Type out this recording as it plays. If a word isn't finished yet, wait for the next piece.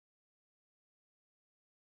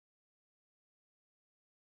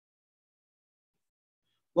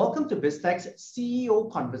Welcome to Biztech's CEO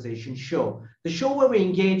Conversation Show, the show where we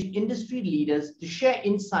engage industry leaders to share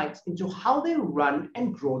insights into how they run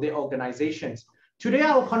and grow their organizations. Today,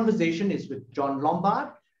 our conversation is with John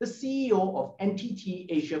Lombard, the CEO of NTT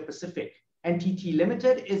Asia Pacific. NTT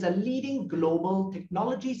Ltd is a leading global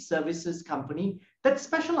technology services company that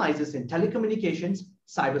specializes in telecommunications,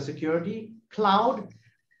 cybersecurity, cloud,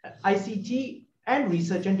 ICT, and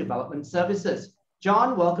research and development services.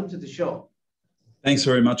 John, welcome to the show. Thanks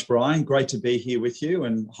very much, Brian. Great to be here with you,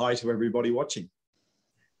 and hi to everybody watching.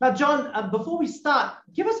 Now, John, before we start,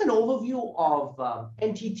 give us an overview of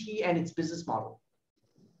NTT and its business model.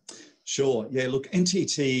 Sure. Yeah, look,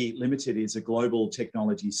 NTT Ltd is a global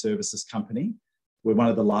technology services company. We're one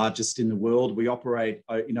of the largest in the world. We operate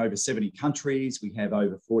in over 70 countries. We have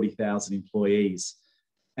over 40,000 employees.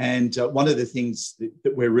 And one of the things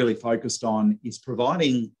that we're really focused on is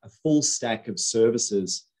providing a full stack of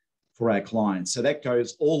services for our clients. So that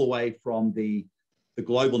goes all the way from the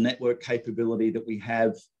global network capability that we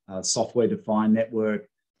have, software-defined network,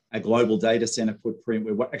 a global data center footprint.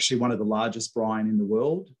 We're actually one of the largest, Brian, in the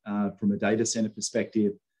world from a data center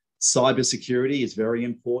perspective. Cybersecurity is very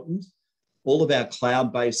important. All of our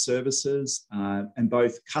cloud-based services and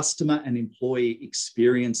both customer and employee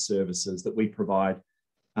experience services that we provide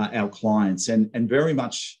our clients. And very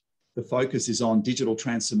much the focus is on digital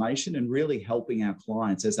transformation and really helping our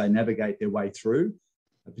clients as they navigate their way through,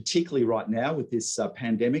 particularly right now with this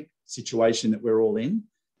pandemic situation that we're all in,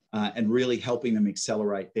 and really helping them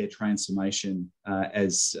accelerate their transformation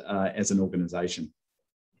as an organization.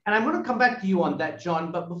 And I'm going to come back to you on that,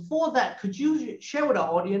 John. But before that, could you share with our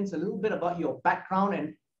audience a little bit about your background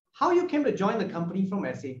and how you came to join the company from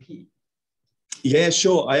SAP? Yeah,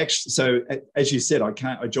 sure. So as you said,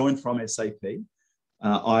 I joined from SAP.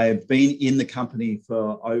 I've been in the company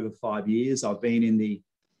for over 5 years. I've been in the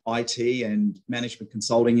IT and management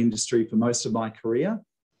consulting industry for most of my career.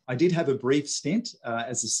 I did have a brief stint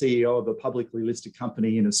as the CEO of a publicly listed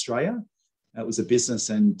company in Australia. It was a business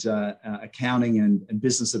and accounting and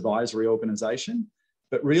business advisory organization.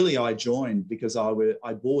 But really, I joined because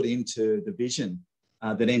I bought into the vision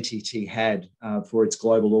that NTT had for its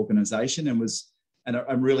global organization, and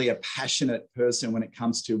I'm really a passionate person when it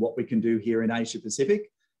comes to what we can do here in Asia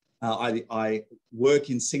Pacific. I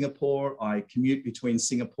work in Singapore. I commute between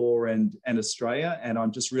Singapore and Australia, and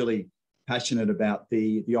I'm just really passionate about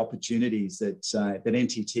the opportunities that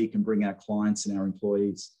NTT can bring our clients and our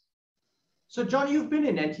employees. So, John, you've been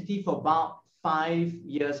in NTT for about 5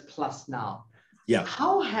 years plus now. Yeah.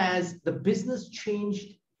 How has the business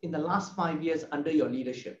changed in the last 5 years under your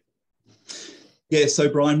leadership? Yeah, so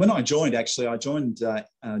Brian, when I joined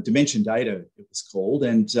Dimension Data, it was called,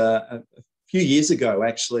 and a few years ago,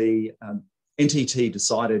 actually, NTT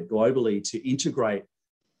decided globally to integrate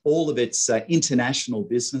all of its international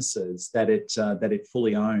businesses that it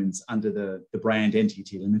fully owns under the brand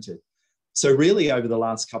NTT Ltd. So really, over the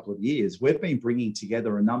last couple of years, we've been bringing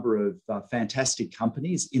together a number of fantastic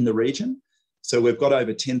companies in the region. So we've got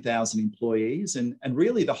over 10,000 employees, and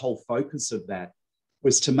really the whole focus of that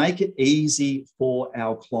was to make it easy for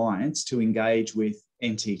our clients to engage with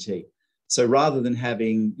NTT. So rather than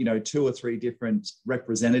having 2 or 3 different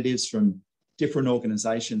representatives from different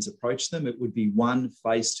organizations approach them, it would be one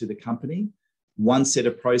face to the company, one set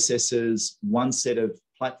of processes, one set of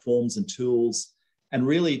platforms and tools, and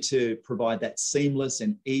really to provide that seamless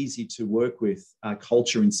and easy to work with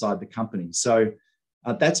culture inside the company. So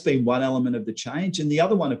that's been one element of the change. And the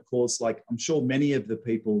other one, of course, like I'm sure many of the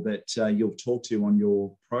people that you'll talk to on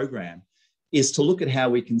your program, is to look at how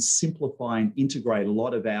we can simplify and integrate a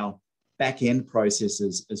lot of our back-end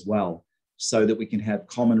processes as well, so that we can have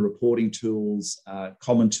common reporting tools,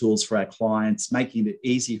 common tools for our clients, making it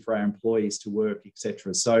easy for our employees to work,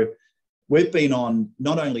 etc. So we've been on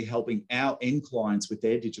not only helping our end clients with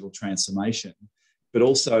their digital transformation, but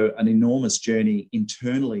also an enormous journey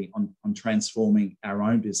internally on transforming our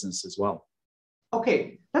own business as well.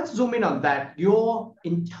 Okay, let's zoom in on that. Your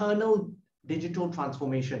internal digital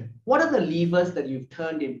transformation. What are the levers that you've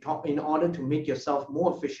turned in order to make yourself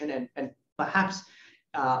more efficient and perhaps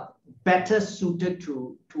better suited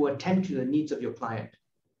to attend to the needs of your client?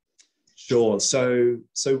 Sure. So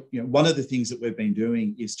one of the things that we've been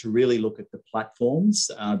doing is to really look at the platforms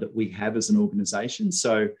that we have as an organization.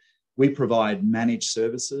 So we provide managed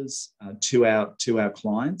services to our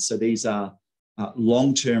clients. So these are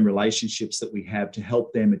long-term relationships that we have to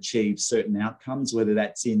help them achieve certain outcomes, whether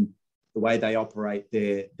that's in the way they operate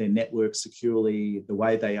their network securely, the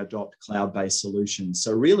way they adopt cloud-based solutions.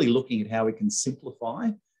 So really looking at how we can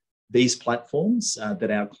simplify these platforms that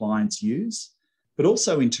our clients use, but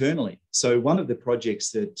also internally. So one of the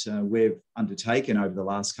projects that we've undertaken over the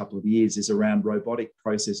last couple of years is around robotic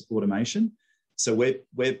process automation. So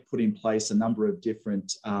we've put in place a number of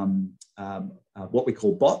different what we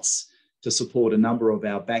call bots to support a number of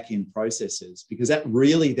our back-end processes, because that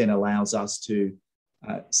really then allows us to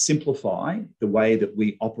simplify the way that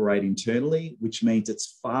we operate internally, which means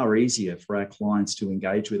it's far easier for our clients to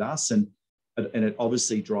engage with us, and it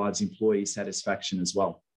obviously drives employee satisfaction as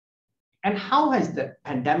well. And how has the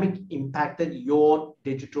pandemic impacted your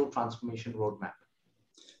digital transformation roadmap?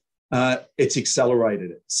 It's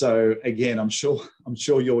accelerated it. So again, I'm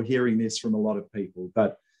sure you're hearing this from a lot of people,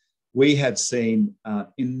 but we have seen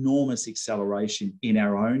enormous acceleration in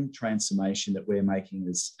our own transformation that we're making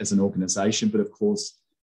as an organization, but of course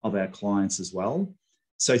of our clients as well.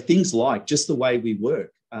 So things like just the way we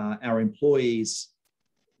work, our employees,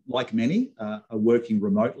 like many, are working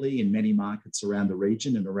remotely in many markets around the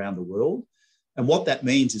region and around the world. And what that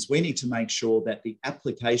means is we need to make sure that the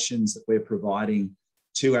applications that we're providing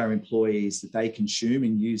to our employees that they consume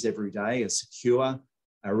and use every day are secure,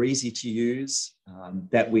 are easy to use,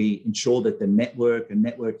 that we ensure that the network and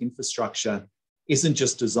network infrastructure isn't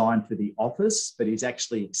just designed for the office, but is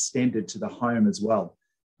actually extended to the home as well.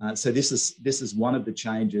 So this is one of the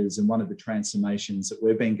changes and one of the transformations that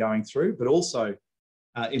we've been going through, but also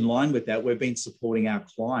in line with that, we've been supporting our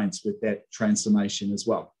clients with that transformation as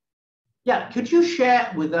well. Yeah, could you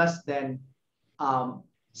share with us then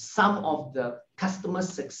some of the customer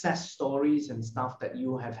success stories and stuff that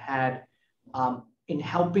you have had in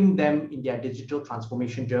helping them in their digital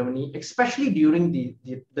transformation journey, especially during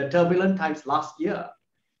the turbulent times last year,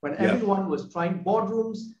 when everyone was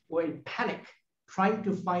boardrooms were in panic, trying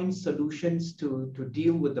to find solutions to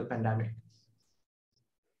deal with the pandemic?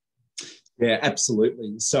 Yeah,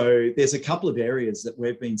 absolutely. So there's a couple of areas that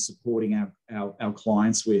we've been supporting our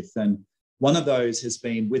clients with. And one of those has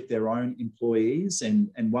been with their own employees. And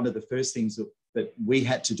one of the first things that we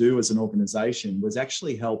had to do as an organization was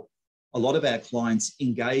actually help a lot of our clients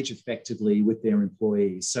engage effectively with their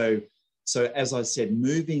employees. So as I said,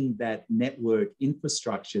 moving that network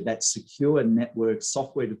infrastructure, that secure network,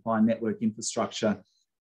 software-defined network infrastructure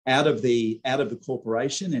out of the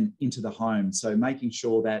corporation and into the home. So making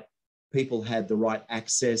sure that people had the right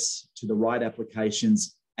access to the right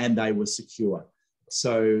applications and they were secure.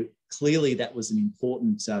 So clearly that was an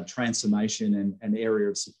important transformation and area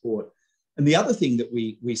of support. And the other thing that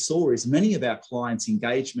we saw is many of our clients'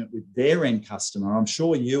 engagement with their end customer. I'm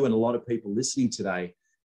sure you and a lot of people listening today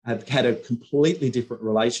have had a completely different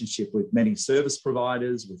relationship with many service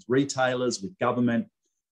providers, with retailers, with government.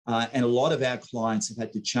 And a lot of our clients have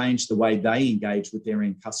had to change the way they engage with their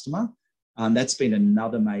end customer. That's been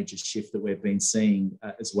another major shift that we've been seeing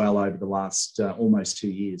as well over the last almost 2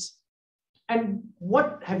 years. And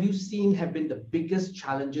what have you seen have been the biggest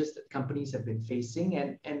challenges that companies have been facing,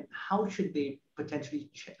 and how should they potentially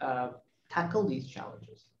tackle these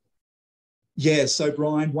challenges? Yeah, so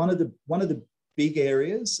Brian, one of the big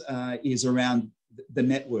areas is around the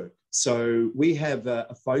network. So we have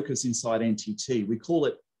a focus inside NTT. We call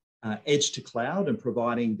it edge to cloud, and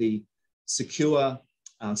providing the secure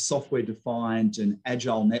software-defined and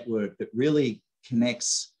agile network that really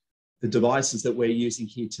connects the devices that we're using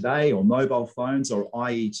here today, or mobile phones or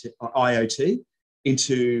IoT,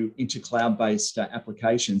 into cloud-based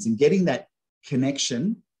applications. And getting that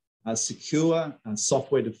connection secure,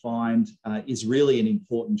 software-defined is really an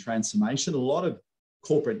important transformation. A lot of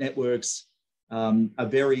corporate networks are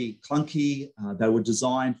very clunky. They were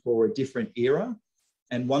designed for a different era.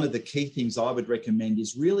 And one of the key things I would recommend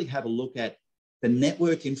is really have a look at the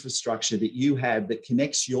network infrastructure that you have that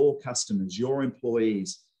connects your customers, your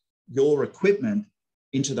employees, your equipment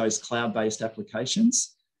into those cloud-based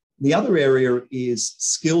applications. The other area is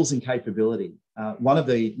skills and capability. One of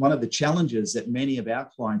the challenges that many of our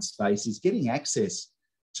clients face is getting access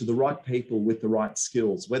to the right people with the right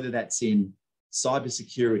skills, whether that's in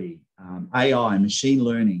cybersecurity, AI, machine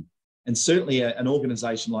learning. And certainly an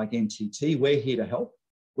organization like NTT, we're here to help.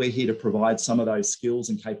 We're here to provide some of those skills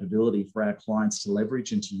and capability for our clients to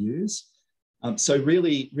leverage and to use. So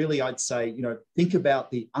really, I'd say, think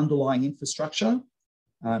about the underlying infrastructure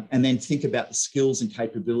and then think about the skills and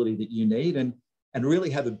capability that you need, and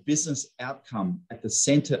really have a business outcome at the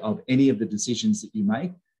center of any of the decisions that you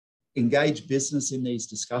make. Engage business in these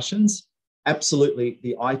discussions. Absolutely,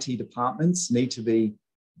 the IT departments need to be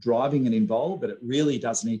driving and involved, but it really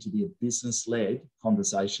does need to be a business-led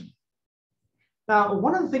conversation. Now,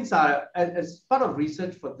 one of the things as part of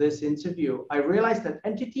research for this interview, I realized that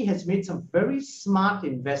NTT has made some very smart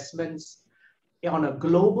investments on a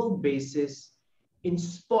global basis in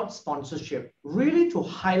sports sponsorship, really to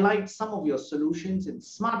highlight some of your solutions in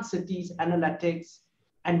smart cities, analytics,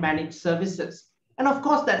 and managed services. And of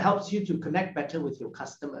course, that helps you to connect better with your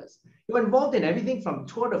customers. You're involved in everything from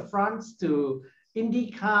Tour de France to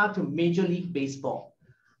IndyCar to Major League Baseball.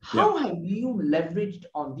 How have you leveraged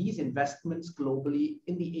on these investments globally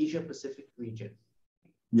in the Asia Pacific region?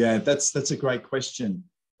 Yeah, that's a great question.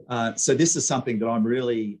 So this is something that I'm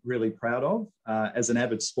really, really proud of as an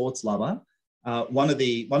avid sports lover. One of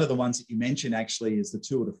the ones that you mentioned actually is the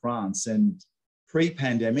Tour de France. And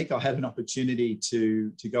pre-pandemic, I had an opportunity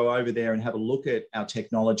to go over there and have a look at our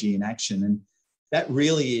technology in action. And that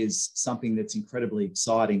really is something that's incredibly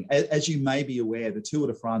exciting. As you may be aware, the Tour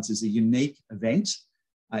de France is a unique event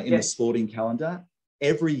in the sporting calendar.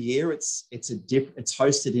 Every year it's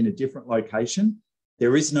hosted in a different location.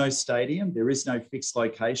 There is no stadium. There is no fixed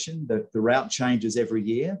location. The route changes every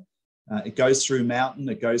year. It goes through mountain.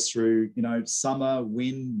 It goes through, summer,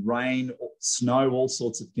 wind, rain, snow, all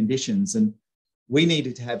sorts of conditions. And we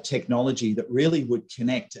needed to have technology that really would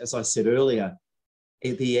connect, as I said earlier,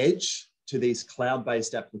 at the edge to these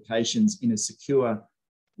cloud-based applications in a secure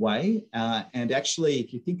way. And actually,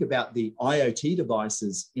 if you think about the IoT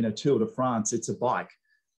devices in a Tour de France, it's a bike.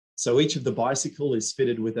 So each of the bicycle is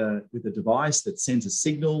fitted with a device that sends a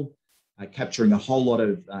signal, capturing a whole lot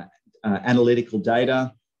of analytical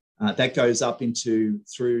data. That goes up through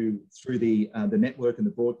the network and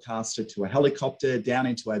the broadcaster to a helicopter, down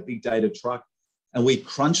into our big data truck. And we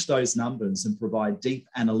crunch those numbers and provide deep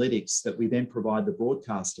analytics that we then provide the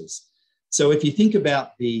broadcasters. So if you think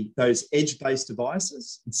about those edge-based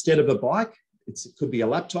devices, instead of a bike, it could be a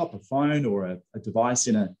laptop, a phone, or a device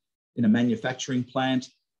in a manufacturing plant.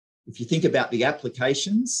 If you think about the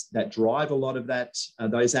applications that drive a lot of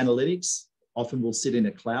those analytics, often will sit in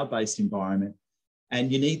a cloud-based environment.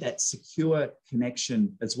 And you need that secure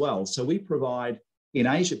connection as well. So we provide in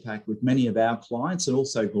Asia Pac with many of our clients and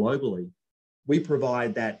also globally, we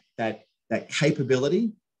provide that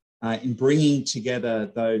capability in bringing together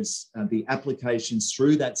the applications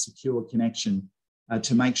through that secure connection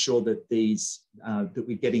to make sure that that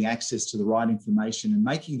we're getting access to the right information and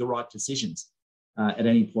making the right decisions at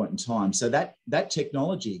any point in time. So that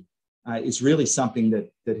technology is really something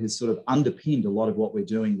that has sort of underpinned a lot of what we're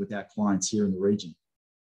doing with our clients here in the region.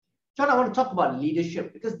 John, I want to talk about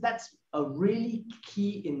leadership because that's a really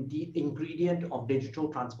key ingredient of digital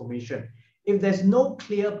transformation. If there's no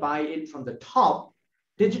clear buy-in from the top,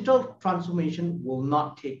 digital transformation will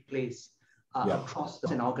not take place across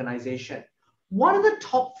an organization. What are the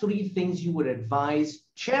top 3 things you would advise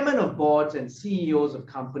chairmen of boards and CEOs of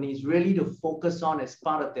companies really to focus on as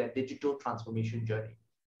part of their digital transformation journey?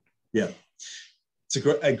 Yeah, it's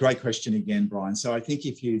a great question again, Brian. So I think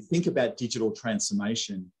if you think about digital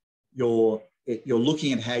transformation, you're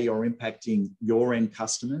looking at how you're impacting your end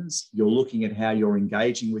customers. You're looking at how you're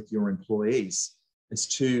engaging with your employees as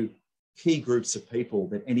 2 key groups of people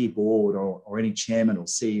that any board or any chairman or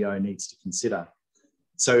CEO needs to consider.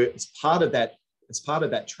 So as part of that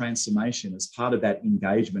transformation, as part of that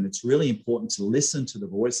engagement, it's really important to listen to the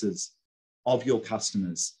voices of your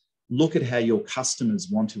customers. Look at how your customers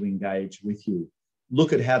want to engage with you.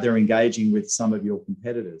 Look at how they're engaging with some of your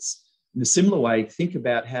competitors. In a similar way, think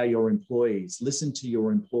about how your employees, listen to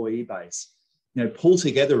your employee base, pull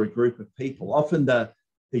together a group of people. Often the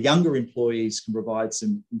younger employees can provide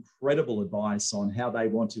some incredible advice on how they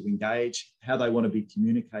want to engage, how they want to be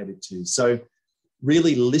communicated to. So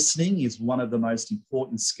really listening is one of the most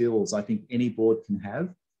important skills I think any board can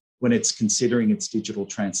have when it's considering its digital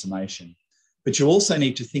transformation. But you also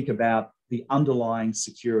need to think about the underlying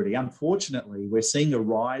security. Unfortunately, we're seeing a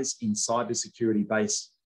rise in cybersecurity-based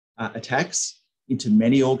attacks into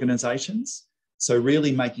many organizations. So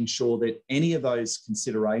really making sure that any of those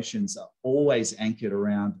considerations are always anchored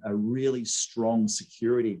around a really strong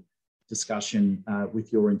security discussion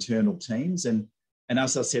with your internal teams. And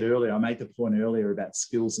as I said earlier, I made the point earlier about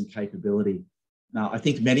skills and capability. Now, I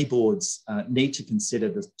think many boards need to consider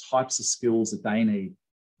the types of skills that they need.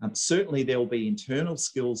 Certainly, there will be internal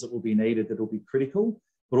skills that will be needed that will be critical,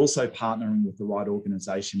 but also partnering with the right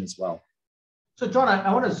organization as well. So, John,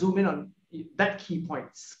 I want to zoom in on that key point,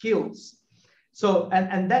 skills. So,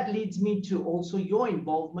 and that leads me to also your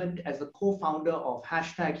involvement as a co-founder of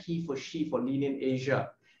 #HeForShe for LeanIn Asia.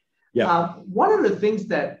 Yeah. One of the things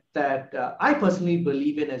that I personally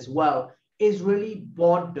believe in as well is really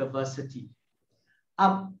board diversity.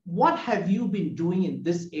 What have you been doing in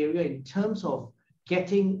this area in terms of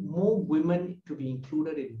getting more women to be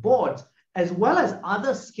included in boards, as well as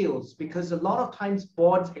other skills? Because a lot of times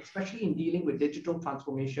boards, especially in dealing with digital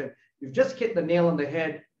transformation, you've just hit the nail on the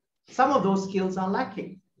head. Some of those skills are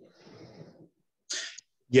lacking.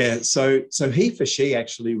 Yeah, so he for she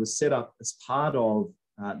actually was set up as part of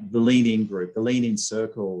the LeanIn group, the LeanIn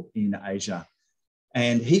circle in Asia.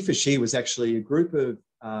 And he for she was actually a group of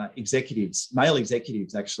executives, male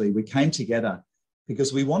executives actually. We came together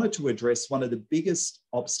because we wanted to address one of the biggest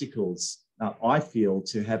obstacles, I feel,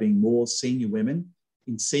 to having more senior women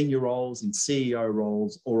in senior roles, in CEO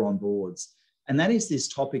roles, or on boards. And that is this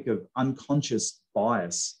topic of unconscious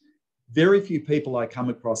bias. Very few people I come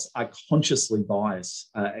across are consciously biased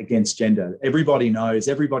against gender. Everybody knows,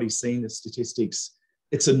 everybody's seen the statistics.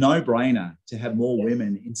 It's a no-brainer to have more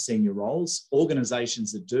women in senior roles.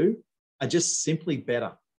 Organizations that do are just simply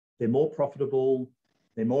better. They're more profitable,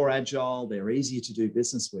 they're more agile, they're easier to do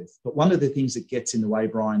business with. But one of the things that gets in the way,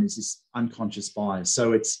 Brian, is this unconscious bias.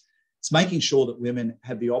 So it's making sure that women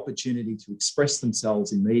have the opportunity to express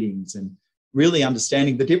themselves in meetings and really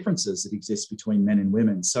understanding the differences that exist between men and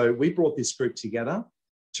women. So we brought this group together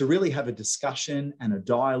to really have a discussion and a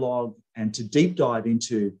dialogue and to deep dive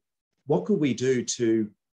into what could we do to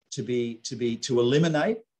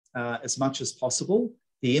eliminate as much as possible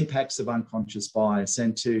the impacts of unconscious bias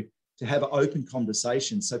and to have open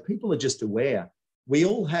conversations so people are just aware. We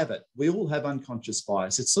all have it. We all have unconscious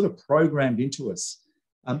bias. It's sort of programmed into us.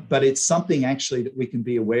 But it's something actually that we can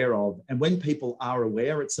be aware of. And when people are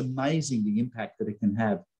aware, it's amazing the impact that it can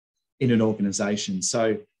have in an organization.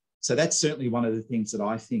 So that's certainly one of the things that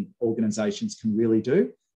I think organizations can really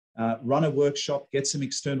do. Run a workshop, get some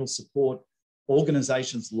external support.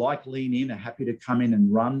 Organizations like LeanIn are happy to come in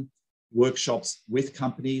and run workshops with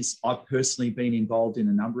companies. I've personally been involved in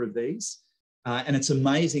a number of these. And it's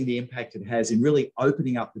amazing the impact it has in really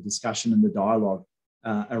opening up the discussion and the dialogue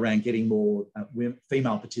around getting more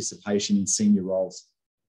female participation in senior roles.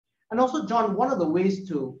 And also, John, one of the ways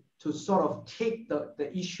to sort of take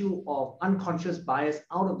the issue of unconscious bias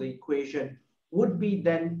out of the equation would be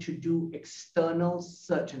then to do external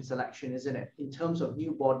search and selection, isn't it, in terms of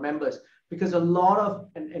new board members? Because a lot of,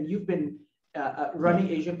 and you've been running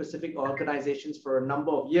Asia Pacific organizations for a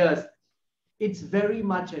number of years, it's very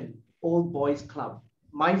much an old boys club.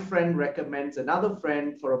 My friend recommends another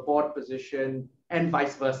friend for a board position and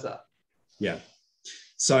vice versa. Yeah.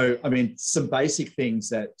 So, I mean, some basic things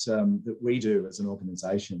that we do as an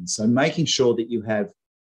organization. So making sure that you have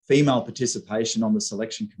female participation on the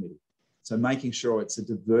selection committee. So making sure it's a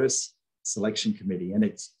diverse selection committee, and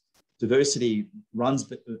it's diversity runs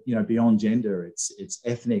beyond gender. It's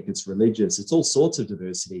ethnic, it's religious, it's all sorts of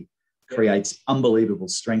diversity, creates unbelievable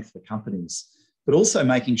strength for companies. But also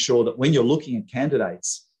making sure that when you're looking at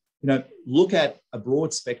candidates, look at a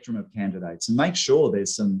broad spectrum of candidates and make sure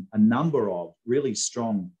there's a number of really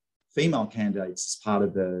strong female candidates as part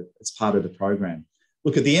of the program.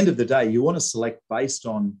 Look, at the end of the day, you want to select based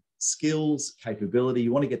on skills, capability.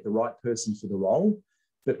 You want to get the right person for the role.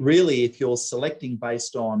 But really, if you're selecting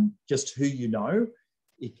based on just who you know,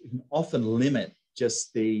 it can often limit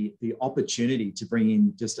just the opportunity to bring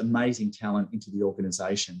in just amazing talent into the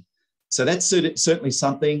organization. So that's certainly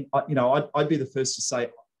something, I'd be the first to say,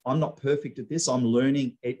 I'm not perfect at this. I'm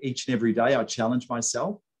learning each and every day. I challenge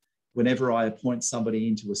myself. Whenever I appoint somebody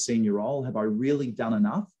into a senior role, have I really done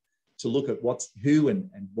enough to look at who and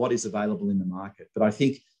what is available in the market? But I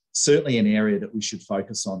think certainly an area that we should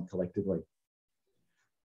focus on collectively.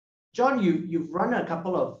 John, you've run a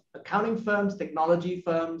couple of accounting firms, technology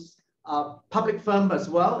firms, public firm as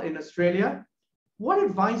well in Australia. What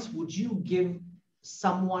advice would you give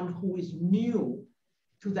someone who is new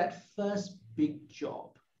to that first big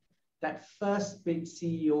job, that first big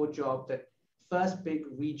CEO job, that first big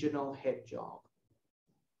regional head job?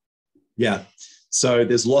 Yeah, so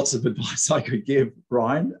there's lots of advice I could give,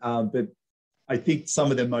 Brian, but I think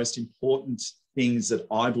some of the most important things that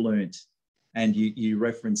I've learned, and you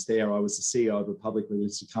referenced there, I was the CEO of a publicly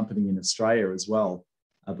listed company in Australia as well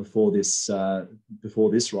before this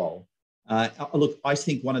role. Look, I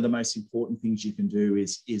think one of the most important things you can do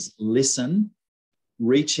is listen,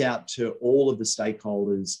 reach out to all of the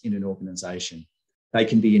stakeholders in an organization. They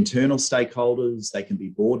can be internal stakeholders, they can be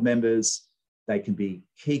board members, they can be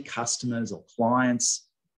key customers or clients,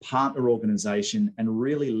 partner organization, and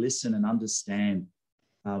really listen and understand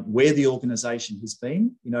where the organization has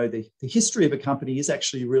been. The history of a company is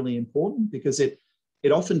actually really important because it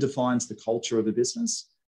often defines the culture of a business,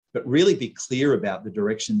 but really be clear about the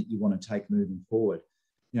direction that you want to take moving forward.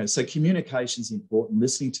 So communication is important,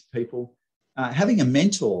 listening to people, having a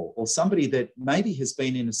mentor or somebody that maybe has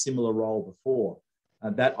been in a similar role before.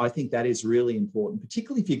 That I think that is really important,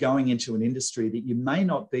 particularly if you're going into an industry that you may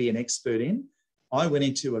not be an expert in. I went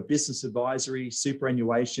into a business advisory,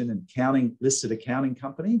 superannuation and listed accounting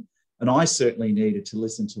company. And I certainly needed to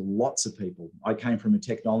listen to lots of people. I came from a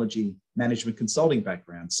technology management consulting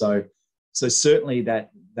background. So certainly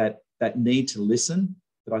that need to listen,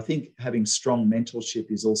 but I think having strong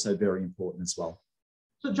mentorship is also very important as well.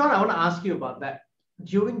 So John, I want to ask you about that.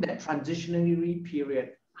 During that transitionary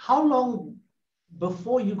period, how long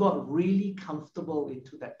before you got really comfortable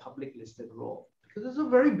into that public listed role? Because it's a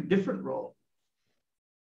very different role.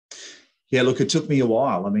 Yeah, look, it took me a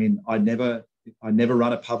while. I mean, I never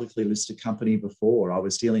run a publicly listed company before. I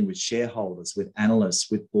was dealing with shareholders, with analysts,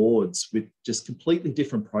 with boards, with just completely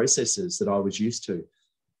different processes that I was used to.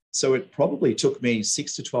 So it probably took me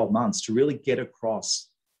 6 to 12 months to really get across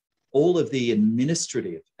all of the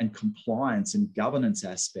administrative and compliance and governance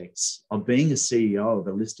aspects of being a CEO of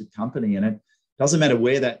a listed company. And it doesn't matter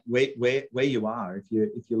where you are. If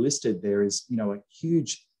you're listed, there is, you know, a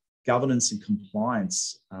huge governance and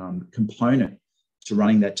compliance component to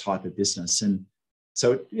running that type of business. And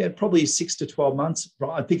so, yeah, probably 6 to 12 months.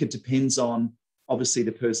 I think it depends on obviously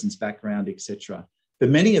the person's background, etc. But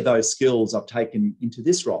many of those skills I've taken into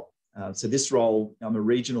this role. So this role, I'm a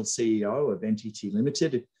regional CEO of NTT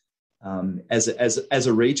Ltd. As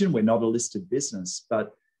a region, we're not a listed business,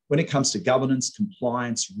 but when it comes to governance,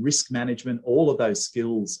 compliance, risk management, all of those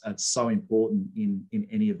skills are so important in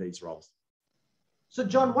any of these roles. So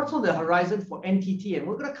John, what's on the horizon for NTT? And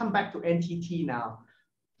we're going to come back to NTT now.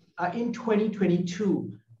 In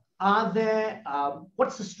 2022,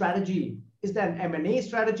 what's the strategy? Is there an M&A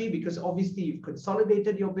strategy? Because obviously you've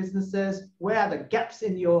consolidated your businesses. Where are the gaps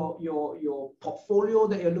in your portfolio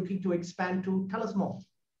that you're looking to expand to? Tell us more.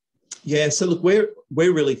 Yeah, so look, we're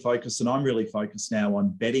really focused, and I'm really focused now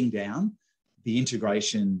on bedding down the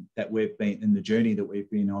integration that we've been in, the journey that we've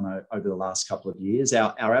been on over the last couple of years.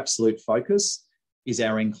 Our absolute focus is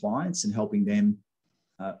our end clients and helping them,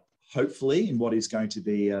 hopefully, in what is going to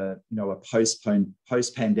be a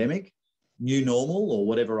post-pandemic new normal, or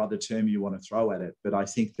whatever other term you want to throw at it. But I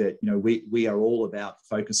think that, you know, we are all about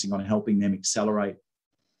focusing on helping them accelerate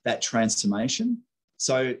that transformation.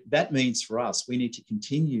 So that means for us, we need to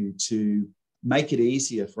continue to make it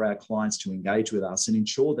easier for our clients to engage with us and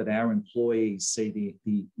ensure that our employees see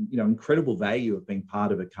the incredible value of being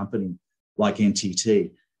part of a company like NTT.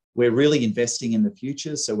 We're really investing in the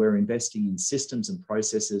future. So we're investing in systems and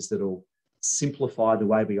processes that will simplify the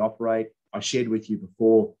way we operate. I shared with you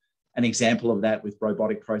before an example of that with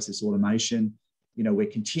robotic process automation. You know, we're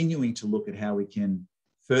continuing to look at how we can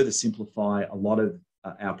further simplify a lot of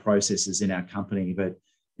our processes in our company. But,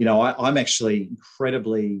 you know, I'm actually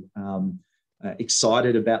incredibly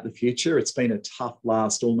excited about the future. It's been a tough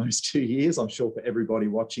last almost 2 years, I'm sure, for everybody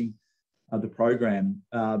watching the program.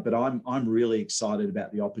 But I'm really excited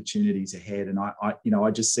about the opportunities ahead. And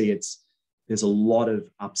I just see there's a lot of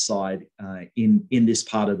upside in this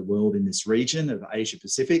part of the world, in this region of Asia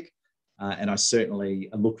Pacific. And I certainly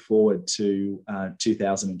look forward to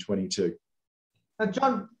 2022. Now,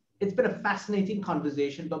 John, it's been a fascinating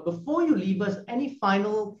conversation, but before you leave us, any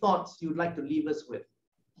final thoughts you'd like to leave us with?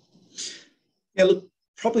 Yeah, look,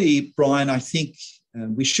 probably, Brian, I think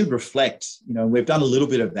we should reflect, you know, we've done a little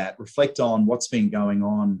bit of that, reflect on what's been going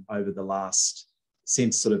on over the last,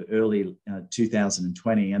 since sort of early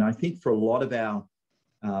 2020. And I think for a lot of our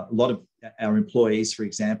employees, for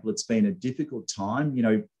example, it's been a difficult time. You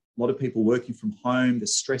know, a lot of people working from home, the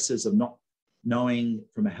stresses of not knowing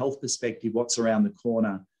from a health perspective what's around the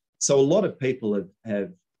corner. So a lot of people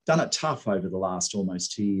have done it tough over the last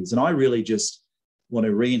almost 2 years. And I really just want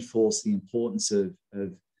to reinforce the importance of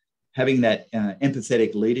having that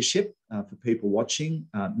empathetic leadership for people watching.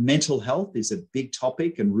 Mental health is a big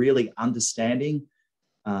topic, and really understanding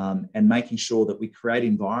and making sure that we create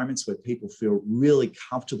environments where people feel really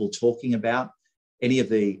comfortable talking about any of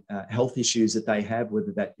the health issues that they have,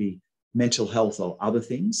 whether that be mental health or other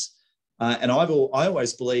things. And I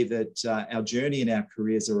always believe that our journey and our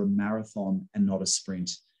careers are a marathon and not a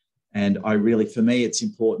sprint. And for me, it's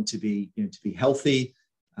important to be healthy,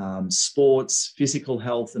 sports, physical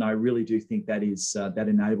health, and I really do think that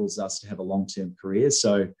enables us to have a long-term career.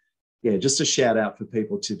 So, yeah, just a shout out for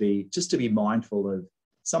people to be mindful of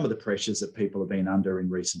some of the pressures that people have been under in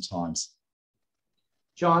recent times.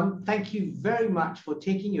 John, thank you very much for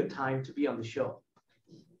taking your time to be on the show.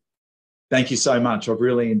 Thank you so much. I've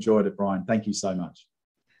really enjoyed it, Brian. Thank you so much.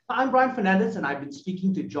 I'm Brian Fernandez, and I've been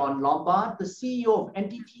speaking to John Lombard, the CEO of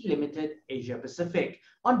NTT Ltd Asia Pacific,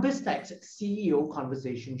 on Biztech's CEO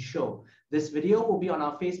Conversation Show. This video will be on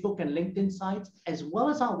our Facebook and LinkedIn sites, as well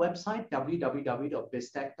as our website,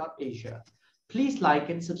 www.biztech.asia. Please like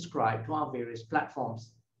and subscribe to our various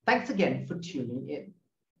platforms. Thanks again for tuning in.